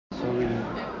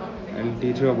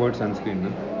teach you about sunscreen.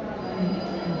 No?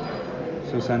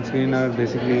 So sunscreen are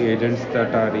basically agents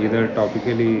that are either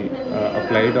topically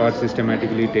applied or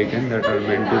systematically taken that are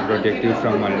meant to protect you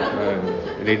from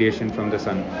radiation from the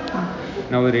sun.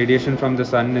 Now radiation from the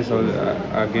sun is all,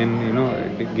 again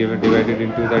divided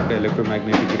into that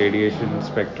electromagnetic radiation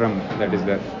spectrum that is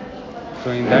there.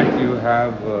 So in that you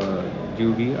have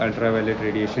UV, ultraviolet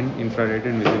radiation, infrared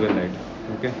and visible light.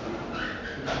 Okay.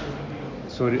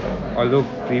 So although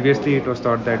previously it was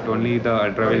thought that only the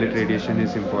ultraviolet radiation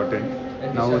is important,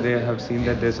 now they have seen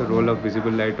that there's a role of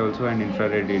visible light also and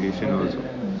infrared radiation also.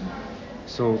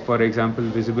 So for example,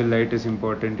 visible light is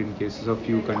important in cases of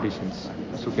few conditions.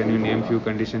 So can you name few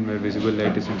conditions where visible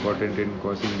light is important in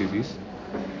causing disease?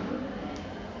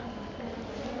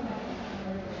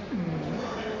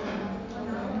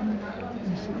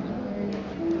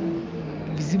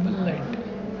 Visible light.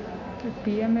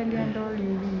 PML and all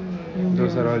UV.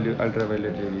 Those are all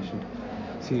ultraviolet radiation.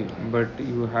 See, but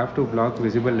you have to block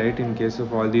visible light in case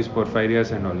of all these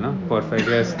porphyrias and all. No?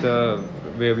 Porphyrias, the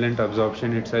wavelength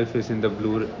absorption itself is in the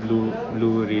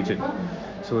blue region.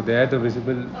 So there the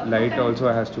visible light also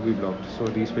has to be blocked. So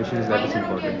these patients, that is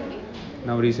important.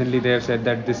 Now recently they have said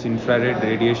that this infrared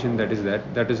radiation that is there,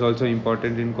 that is also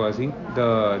important in causing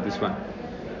the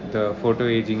photo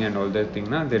aging and all that thing.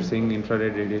 They're saying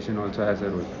infrared radiation also has a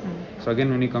role. So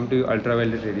again, when you come to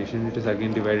ultraviolet radiation, it is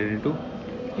again divided into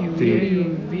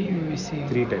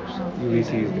three types.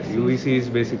 UVC is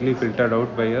basically filtered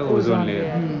out by a ozone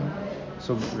layer.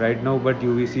 So right now, but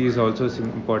UVC is also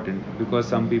important because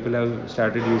some people have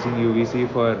started using UVC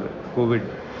for COVID.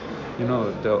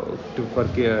 For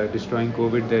destroying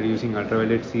COVID, they're using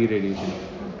ultraviolet C radiation.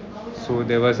 So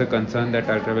there was a concern that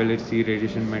ultraviolet C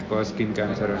radiation might cause skin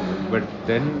cancer and all. But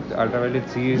then ultraviolet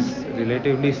C is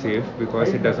relatively safe because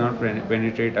it does not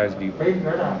penetrate as deep.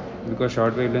 Because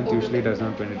short wavelength usually does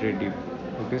not penetrate deep.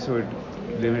 Okay, so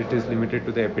it is limited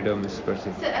to the epidermis per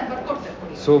se.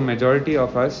 So majority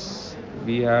of us,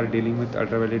 we are dealing with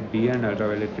ultraviolet B and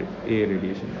ultraviolet A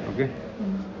radiation. Okay.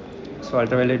 So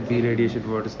ultraviolet B radiation,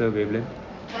 what is the wavelength?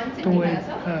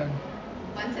 280.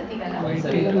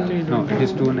 No, it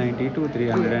is 290 to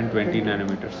 320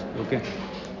 nanometers. Okay.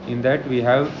 In that we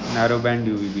have narrowband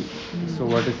UVB. So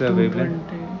what is the wavelength?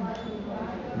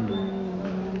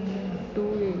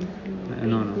 280.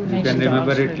 No. You can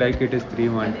remember it like it is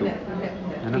 312.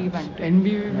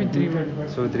 NBVB 312.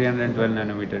 So 312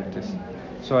 nanometer it is.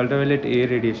 So ultraviolet A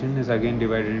radiation is again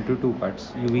divided into two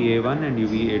parts, UVA1 and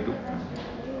UVA2.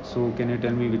 So can you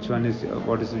tell me which one is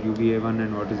what is UVA1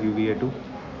 and what is UVA2?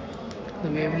 The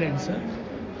wavelength, sir.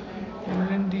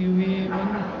 Wavelength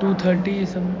UVA1 230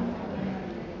 some.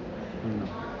 No.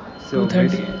 So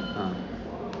 230.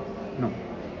 No.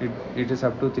 It is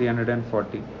up to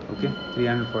 340. Okay,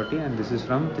 340, and this is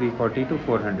from 340 to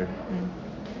 400.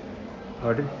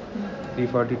 Got it?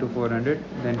 340 to 400,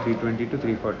 then 320 to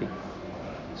 340.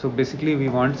 So basically we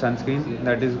want sunscreen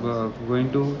that is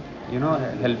going to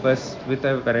help us with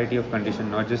a variety of conditions,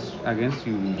 not just against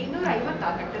UV.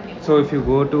 So if you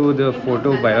go to the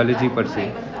photobiology per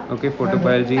se, okay,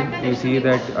 photobiology, you see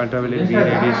that ultraviolet B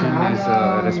radiation is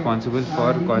responsible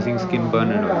for causing skin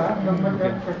burn and all.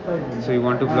 Okay, so you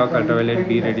want to block ultraviolet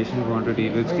B radiation, you want to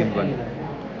deal with skin burn.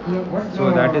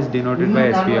 So that is denoted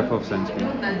by SPF of sunscreen.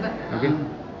 Okay.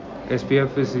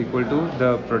 SPF is equal to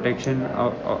the protection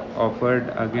offered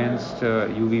against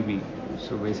UVB.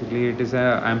 So basically it is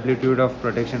an amplitude of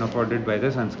protection afforded by the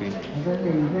sunscreen.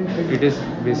 It is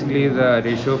basically the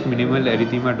ratio of minimal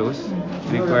erythema dose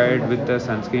required with the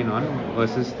sunscreen on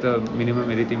versus the minimum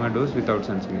erythema dose without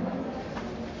sunscreen.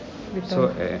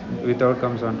 So without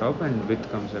comes on top and with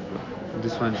comes at top.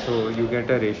 This one, so you get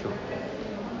a ratio.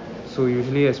 So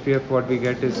usually SPF what we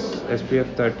get is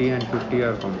SPF 30 and 50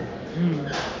 are common.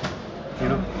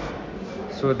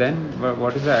 So then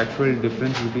what is the actual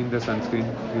difference between the sunscreen?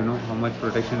 How much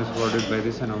protection is afforded by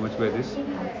this and how much by this?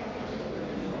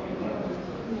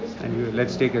 And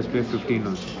let's take SPF 15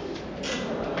 also.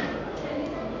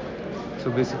 So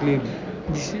basically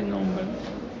this is normal.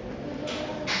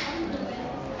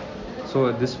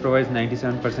 So this provides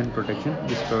 97% protection,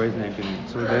 this provides 99.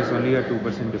 So there is only a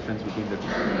 2% difference between the two.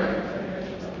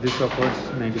 This offers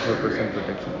 94%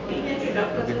 protection. Okay,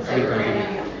 we'll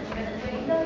continue.